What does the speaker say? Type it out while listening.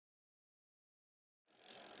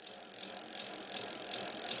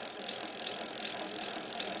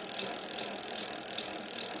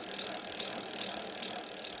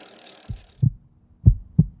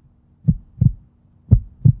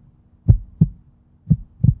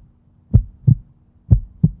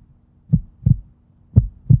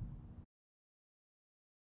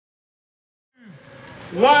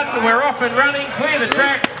1, we're off and running, clear the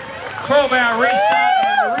track, 12-hour restart,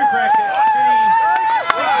 and the roof rack at City,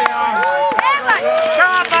 6-hour.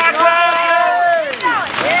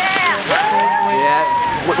 Yeah.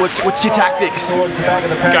 What's your tactics? Go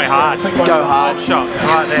hard. Go hard. Shot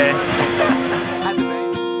right there.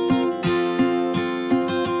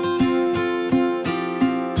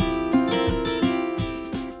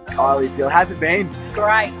 Kylie, Bill, how's it been?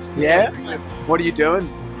 Great. Yeah? Excellent. What are you doing?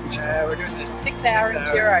 We're doing this 6-hour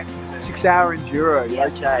enduro. 6-hour enduro. Yeah.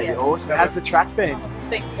 Okay, Yeah. awesome. How's the track been? It's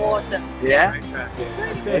been awesome. Yeah?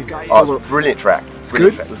 Oh, it was a brilliant track.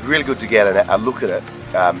 Good? It was really good to get a look at it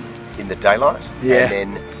in the daylight. Yeah. And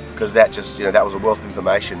then, because that just, that was a wealth of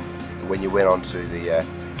information when you went on to the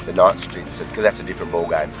night stints, because that's a different ball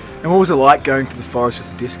game. And what was it like going through the forest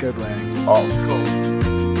with the disco playing? Oh, cool.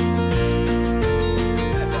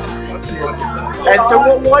 And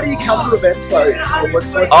so why do you come to events like this?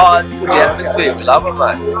 What's it's the atmosphere. We love it,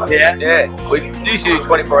 mate. Yeah? Yeah. We usually do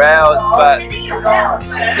 24 hours, but the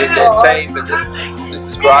team, but this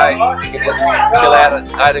is great. You can just chill out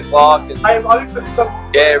at 8 o'clock and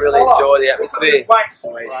really enjoy the atmosphere.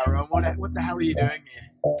 Sweet. What the hell are you doing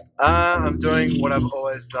here? I'm doing what I've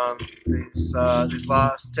always done these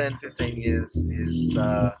last 10-15 years, is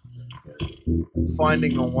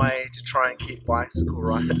finding a way to try and keep bicycle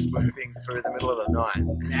riders moving through the middle of the night.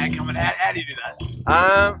 How do you do that?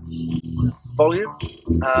 Volume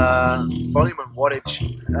and wattage.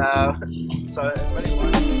 So as many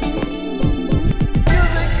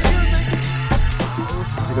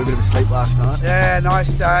So you got a bit of a sleep last night? Yeah,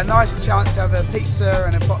 nice chance to have a pizza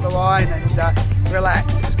and a bottle of wine and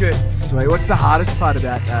relax. It was good. Sweet. What's the hardest part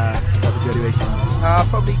about the Dirty Weekend?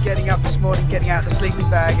 Probably getting up this morning, getting out of the sleeping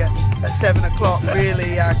bag at 7 o'clock.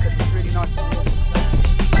 Really, cause it was really nice.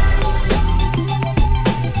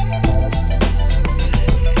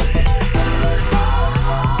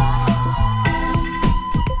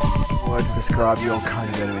 Word to describe your kind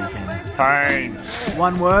of Dirty Weekend. Pain.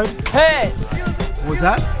 One word? Hey! What was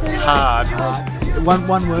that? Hard.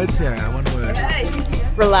 One word, Sarah. One word.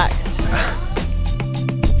 Relaxed.